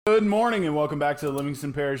Good morning and welcome back to the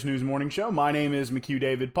Livingston Parish News Morning Show. My name is McHugh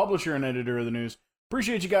David, publisher and editor of the news.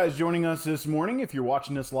 Appreciate you guys joining us this morning. If you're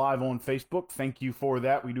watching us live on Facebook, thank you for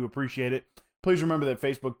that. We do appreciate it. Please remember that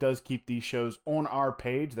Facebook does keep these shows on our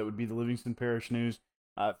page. That would be the Livingston Parish News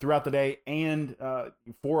throughout the day and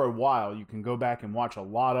for a while. You can go back and watch a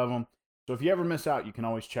lot of them. So if you ever miss out, you can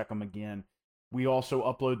always check them again. We also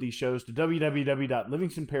upload these shows to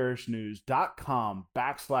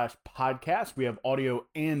www.livingstonparishnews.com/podcast. We have audio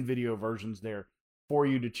and video versions there for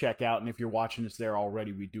you to check out. And if you're watching us there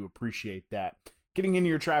already, we do appreciate that. Getting into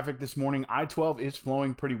your traffic this morning, I-12 is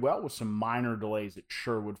flowing pretty well with some minor delays at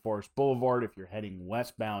Sherwood Forest Boulevard if you're heading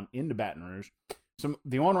westbound into Baton Rouge.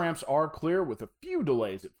 The on-ramps are clear with a few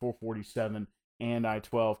delays at 447 and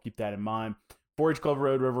I-12. Keep that in mind. 4H Club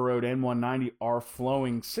Road, River Road, and 190 are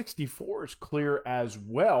flowing. 64 is clear as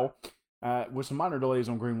well, with some minor delays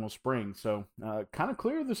on Greenwell Springs. So kind of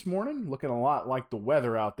clear this morning, looking a lot like the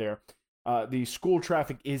weather out there. The school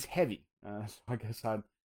traffic is heavy. So I guess a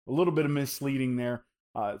little bit of misleading there.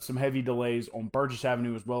 Some heavy delays on Burgess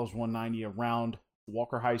Avenue as well as 190 around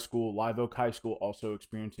Walker High School. Live Oak High School also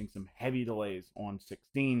experiencing some heavy delays on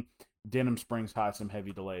 16. Denham Springs High, some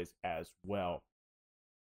heavy delays as well.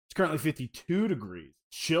 It's currently 52 degrees.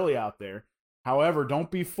 Chilly out there. However,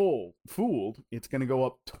 don't be fooled. It's going to go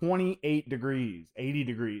up 28 degrees. 80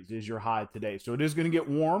 degrees is your high today. So it is going to get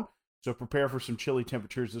warm. So prepare for some chilly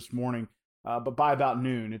temperatures this morning. But by about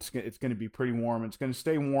noon, it's going to be pretty warm. It's going to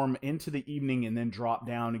stay warm into the evening and then drop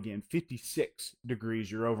down again. 56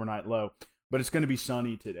 degrees, your overnight low. But it's going to be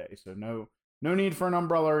sunny today. So no need for an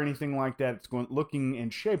umbrella or anything like that. It's looking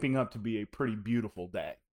and shaping up to be a pretty beautiful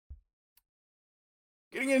day.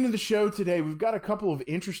 Getting into the show today, we've got a couple of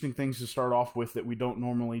interesting things to start off with that we don't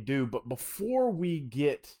normally do. But before we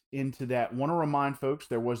get into that, I want to remind folks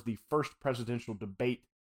there was the first presidential debate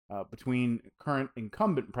between current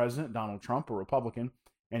incumbent President Donald Trump, a Republican,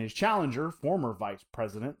 and his challenger, former Vice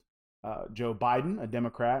President Joe Biden, a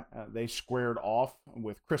Democrat. They squared off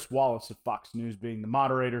with Chris Wallace of Fox News being the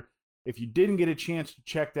moderator. If you didn't get a chance to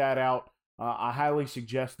check that out, I highly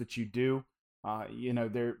suggest that you do.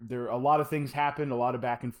 There a lot of things happened, a lot of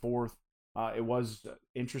back and forth. It was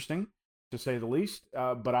interesting, to say the least.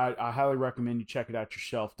 But I highly recommend you check it out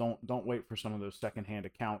yourself. Don't wait for some of those secondhand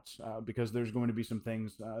accounts because there's going to be some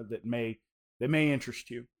things that may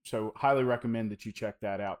interest you. So highly recommend that you check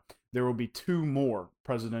that out. There will be two more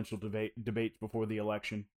presidential debates before the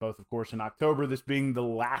election, both of course in October. This being the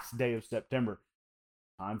last day of September.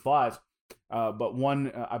 Time flies. But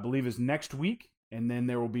one I believe is next week. And then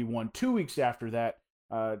there will be one 2 weeks after that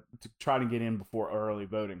to try to get in before early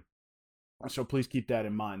voting. So please keep that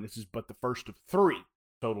in mind. This is but the first of 3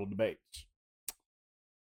 total debates.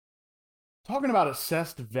 Talking about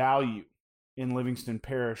assessed value in Livingston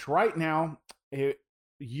Parish. Right now,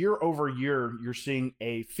 year over year, you're seeing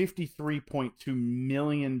a $53.2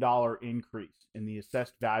 million increase in the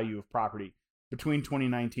assessed value of property between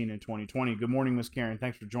 2019 and 2020. Good morning, Ms. Karen.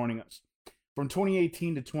 Thanks for joining us. From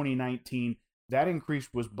 2018 to 2019, that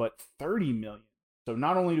increase was but $30 million. So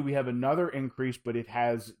not only do we have another increase, but it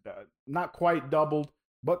has not quite doubled,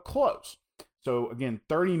 but close. So again,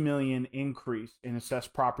 $30 million increase in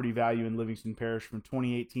assessed property value in Livingston Parish from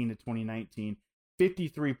 2018 to 2019,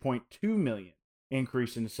 $53.2 million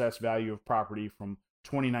increase in assessed value of property from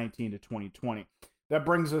 2019 to 2020. That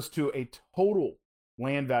brings us to a total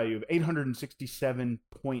land value of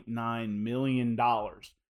 $867.9 million.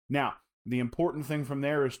 Now, the important thing from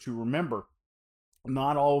there is to remember,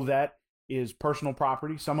 not all of that is personal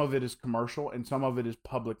property. Some of it is commercial and some of it is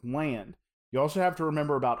public land. You also have to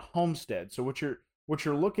remember about homestead. So what you're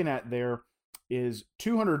looking at there is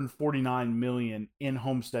 $249 million in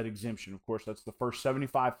homestead exemption. Of course, that's the first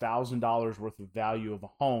 $75,000 worth of value of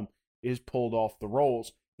a home is pulled off the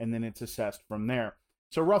rolls, and then it's assessed from there.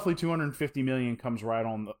 So roughly $250 million comes right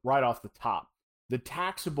off the top. The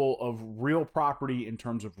taxable of real property in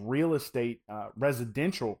terms of real estate,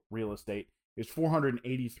 residential real estate, is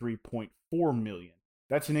 $483.4 million.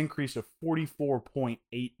 That's an increase of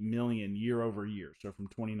 $44.8 million year over year. So from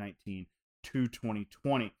 2019 to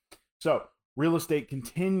 2020. So real estate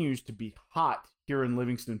continues to be hot here in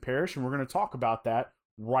Livingston Parish, and we're going to talk about that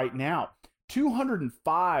right now.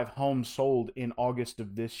 205 homes sold in August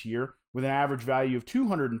of this year with an average value of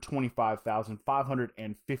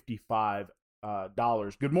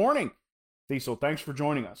 $225,555. Good morning, Cecil. Thanks for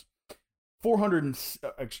joining us.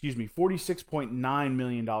 $46.9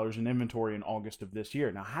 million in inventory in August of this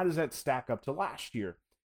year. Now, how does that stack up to last year?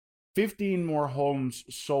 15 more homes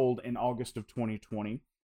sold in August of 2020.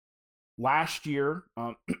 Last year,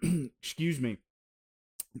 you're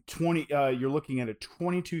looking at a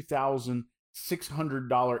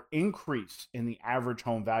 $600 increase in the average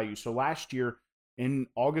home value. So last year in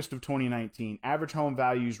August of 2019, average home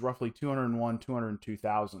values roughly 201,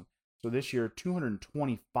 202,000. So this year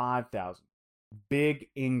 225,000. Big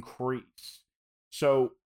increase.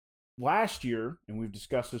 So last year, and we've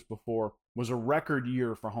discussed this before, was a record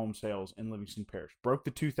year for home sales in Livingston Parish. Broke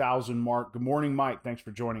the 2,000 mark. Good morning, Mike. Thanks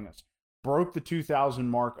for joining us. Broke the 2,000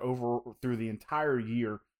 mark over through the entire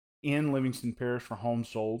year in Livingston Parish for homes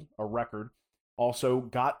sold, a record. Also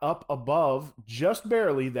got up above just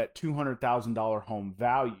barely that $200,000 home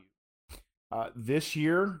value. This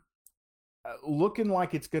year, looking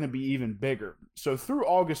like it's going to be even bigger. So through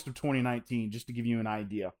August of 2019, just to give you an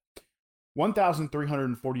idea,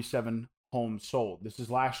 1,347 homes sold. This is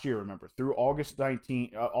last year, remember, through August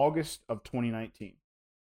of 2019.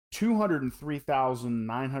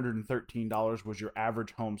 $203,913 was your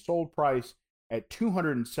average home sold price at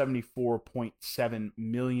 $274.7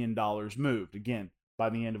 million moved, again, by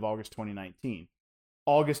the end of August 2019.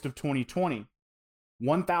 August of 2020,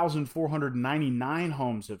 1,499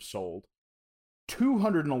 homes have sold.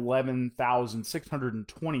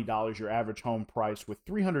 $211,620 your average home price with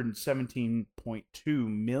 $317.2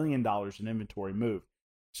 million in inventory moved.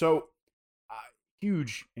 So,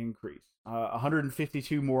 huge increase.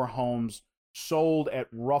 152 more homes sold at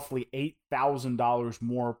roughly $8,000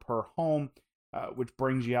 more per home, which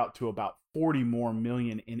brings you out to about 40 more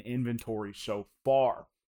million in inventory so far.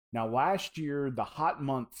 Now, last year, the hot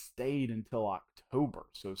month stayed until October,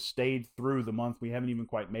 so stayed through the month we haven't even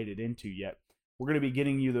quite made it into yet. We're going to be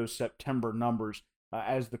getting you those September numbers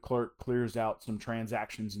as the clerk clears out some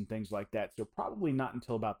transactions and things like that. So probably not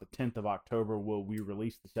until about the 10th of October will we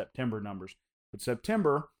release the September numbers. But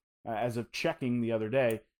September, as of checking the other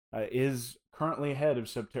day, is currently ahead of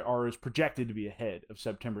September, or is projected to be ahead of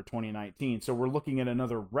September 2019. So we're looking at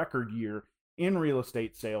another record year in real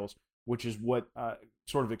estate sales, which is what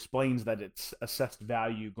sort of explains that its assessed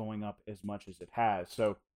value going up as much as it has.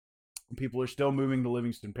 So people are still moving to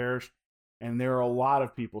Livingston Parish. And there are a lot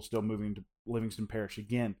of people still moving to Livingston Parish.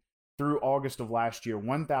 Again, through August of last year,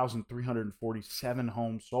 1,347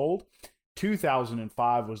 homes sold.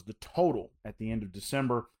 2,005 was the total at the end of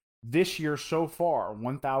December. This year so far,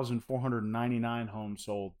 1,499 homes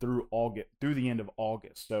sold through the end of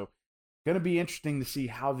August. So going to be interesting to see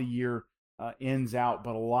how the year ends out.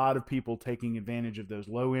 But a lot of people taking advantage of those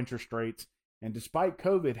low interest rates. And despite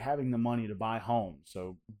COVID, having the money to buy homes.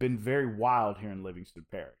 So been very wild here in Livingston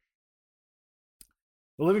Parish.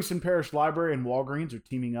 The Livingston Parish Library and Walgreens are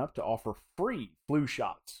teaming up to offer free flu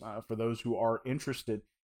shots for those who are interested.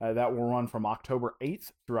 That will run from October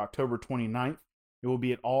 8th through October 29th. It will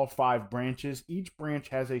be at all 5 branches. Each branch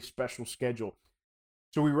has a special schedule.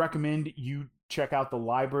 So we recommend you check out the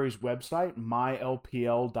library's website,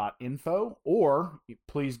 mylpl.info, or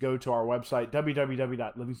please go to our website,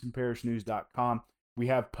 www.livingstonparishnews.com. We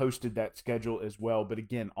have posted that schedule as well. But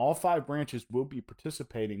again, all 5 branches will be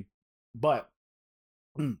participating,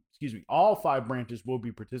 all 5 branches will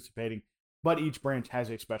be participating, but each branch has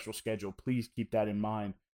a special schedule. Please keep that in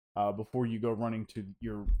mind before you go running to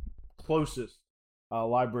your closest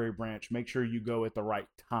library branch. Make sure you go at the right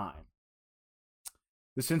time.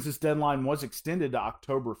 The census deadline was extended to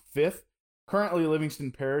October 5th. Currently,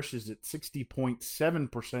 Livingston Parish is at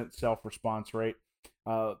 60.7% self-response rate.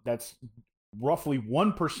 That's roughly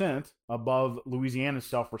 1% above Louisiana's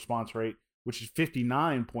self-response rate, which is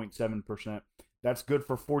 59.7%. That's good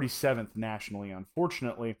for 47th nationally.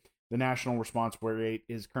 Unfortunately, the national response rate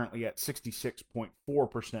is currently at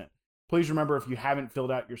 66.4%. Please remember, if you haven't filled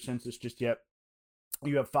out your census just yet,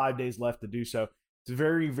 you have 5 days left to do so. It's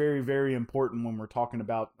very, very, very important when we're talking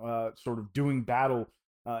about sort of doing battle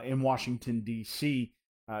in Washington, D.C.,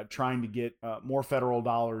 trying to get more federal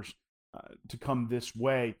dollars to come this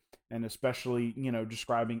way, and especially,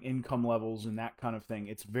 describing income levels and that kind of thing.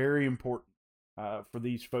 It's very important for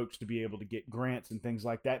these folks to be able to get grants and things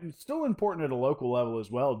like that. And it's still important at a local level as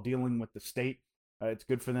well, dealing with the state. It's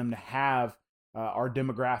good for them to have our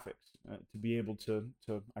demographics to be able to,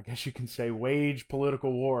 I guess you can say, wage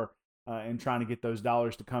political war and trying to get those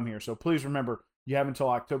dollars to come here. So please remember, you have until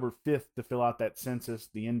October 5th to fill out that census,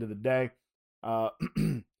 the end of the day.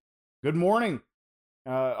 Good morning.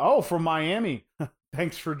 From Miami.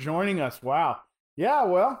 Thanks for joining us. Wow. Yeah,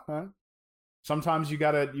 well, sometimes you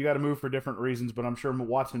gotta move for different reasons, but I'm sure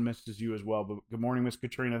Watson misses you as well. But good morning, Miss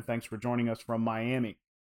Katrina. Thanks for joining us from Miami.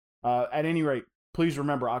 At any rate, please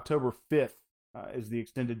remember, October 5th is the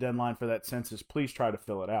extended deadline for that census. Please try to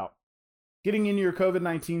fill it out. Getting into your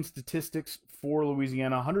COVID-19 statistics for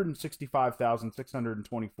Louisiana,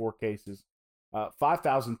 165,624 cases,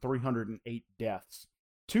 5,308 deaths.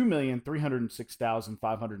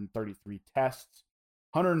 2,306,533 tests.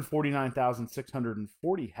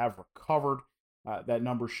 149,640 have recovered. That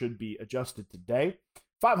number should be adjusted today.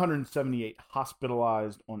 578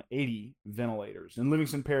 hospitalized on 80 ventilators. In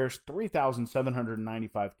Livingston Parish,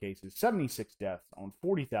 3,795 cases, 76 deaths on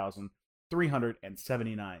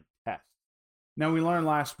 40,379 tests. Now, we learned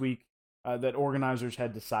last week that organizers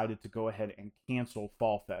had decided to go ahead and cancel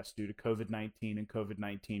Fall Fest due to COVID-19 and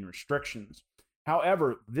COVID-19 restrictions.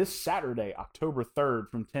 However, this Saturday, October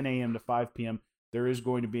 3rd, from 10 a.m. to 5 p.m., there is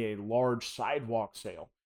going to be a large sidewalk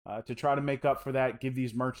sale. To try to make up for that, give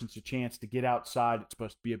these merchants a chance to get outside. It's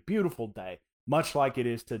supposed to be a beautiful day, much like it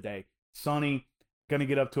is today. Sunny, going to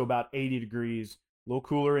get up to about 80 degrees, a little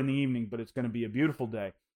cooler in the evening, but it's going to be a beautiful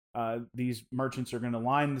day. These merchants are going to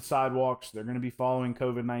line the sidewalks. They're going to be following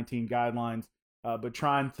COVID-19 guidelines, but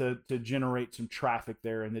trying to generate some traffic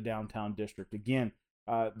there in the downtown district. Again,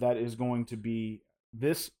 that is going to be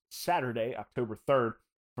this Saturday, October 3rd,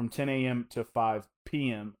 from 10 a.m. to 5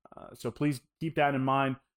 p.m. So please keep that in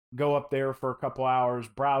mind. Go up there for a couple hours,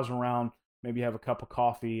 browse around, maybe have a cup of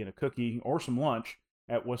coffee and a cookie or some lunch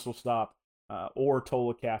at Whistle Stop or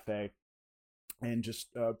Tola Cafe, and just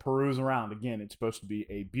peruse around. Again, it's supposed to be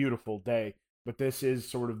a beautiful day, but this is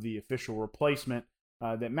sort of the official replacement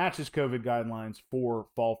that matches COVID guidelines for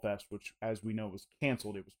Fall Fest, which, as we know, was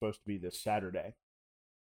canceled. It was supposed to be this Saturday.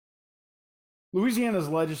 Louisiana's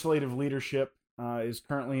legislative leadership is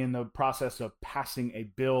currently in the process of passing a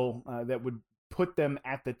bill that would put them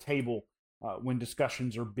at the table when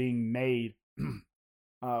discussions are being made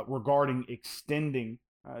regarding extending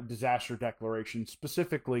disaster declarations,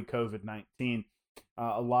 specifically COVID-19.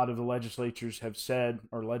 A lot of the legislators have said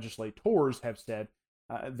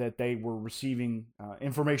that they were receiving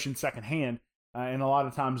information secondhand, and a lot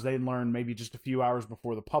of times they learn maybe just a few hours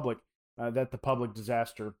before the public that the public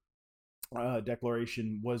disaster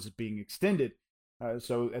declaration was being extended.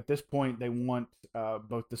 So at this point, they want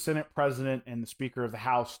both the Senate President and the Speaker of the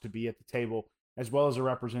House to be at the table, as well as a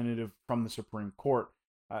representative from the Supreme Court.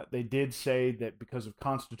 They did say that because of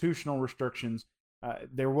constitutional restrictions,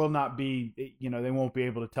 there will not be, they won't be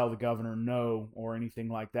able to tell the governor no or anything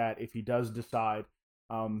like that if he does decide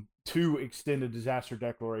to extend a disaster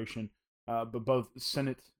declaration. But both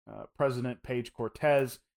Senate President Paige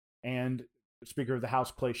Cortez and Speaker of the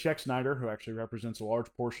House Clay Schexnayder, who actually represents a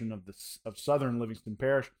large portion of southern Livingston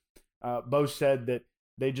Parish, both said that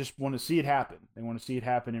they just want to see it happen. They want to see it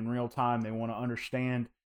happen in real time. They want to understand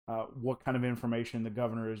what kind of information the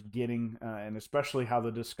governor is getting, and especially how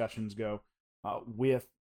the discussions go with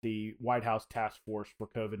the White House task force for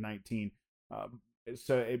COVID-19.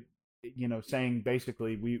 Saying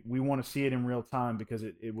basically we want to see it in real time because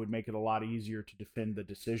it would make it a lot easier to defend the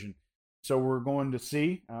decision. So we're going to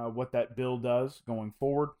see what that bill does going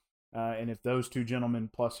forward, and if those two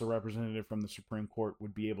gentlemen plus a representative from the Supreme Court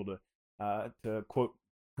would be able to quote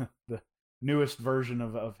the newest version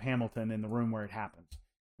of Hamilton in the room where it happens.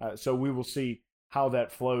 So we will see how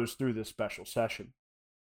that flows through this special session.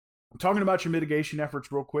 Talking about your mitigation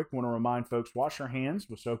efforts real quick, I want to remind folks, wash your hands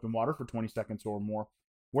with soap and water for 20 seconds or more.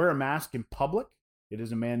 Wear a mask in public. It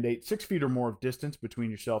is a mandate. 6 feet or more of distance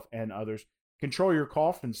between yourself and others. Control your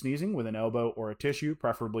cough and sneezing with an elbow or a tissue,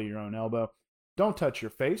 preferably your own elbow. Don't touch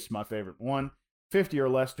your face, my favorite one. 50 or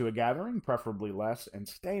less to a gathering, preferably less. And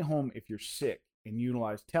stay home if you're sick, and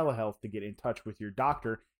utilize telehealth to get in touch with your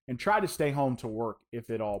doctor. And try to stay home to work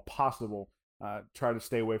if at all possible. Try to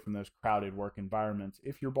stay away from those crowded work environments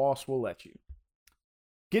if your boss will let you.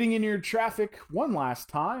 Getting in your traffic one last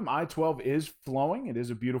time, I-12 is flowing. It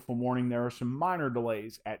is a beautiful morning. There are some minor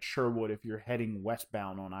delays at Sherwood if you're heading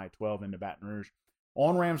westbound on I-12 into Baton Rouge.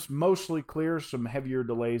 On-ramps mostly clear, some heavier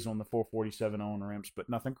delays on the 447 on-ramps, but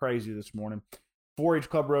nothing crazy this morning. 4H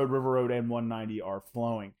Club Road, River Road, and 190 are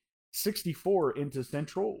flowing. 64 into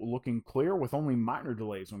Central looking clear with only minor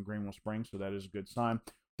delays on Greenville Springs, so that is a good sign.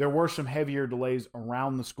 There were some heavier delays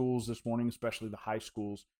around the schools this morning, especially the high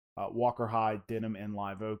schools. Walker High, Denham, and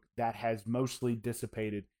Live Oak. That has mostly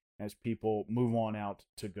dissipated as people move on out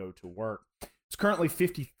to go to work. It's currently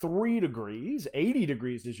 53 degrees. 80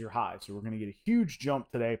 degrees is your high, so we're going to get a huge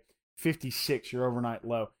jump today. 56, your overnight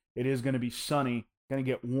low. It is going to be sunny, going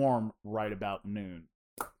to get warm right about noon.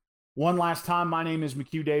 One last time, my name is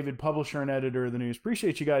McHugh David, publisher and editor of the news.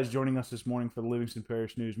 Appreciate you guys joining us this morning for the Livingston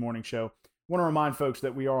Parish News Morning Show. I want to remind folks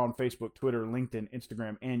that we are on Facebook, Twitter, LinkedIn,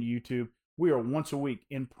 Instagram, and YouTube. We are once a week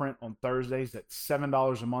in print on Thursdays. That's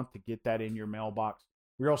 $7 a month to get that in your mailbox.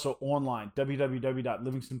 We're also online,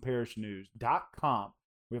 www.livingstonparishnews.com.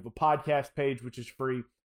 We have a podcast page, which is free,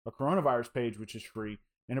 a coronavirus page, which is free,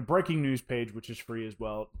 and a breaking news page, which is free as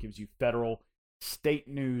well. It gives you federal state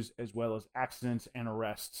news, as well as accidents and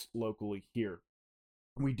arrests locally here.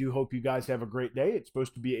 We do hope you guys have a great day. It's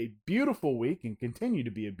supposed to be a beautiful week and continue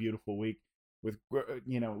to be a beautiful week with, a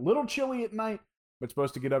little chilly at night, but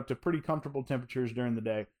supposed to get up to pretty comfortable temperatures during the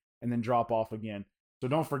day and then drop off again. So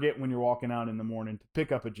don't forget when you're walking out in the morning to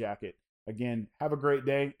pick up a jacket. Again, have a great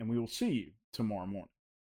day, and we will see you tomorrow morning.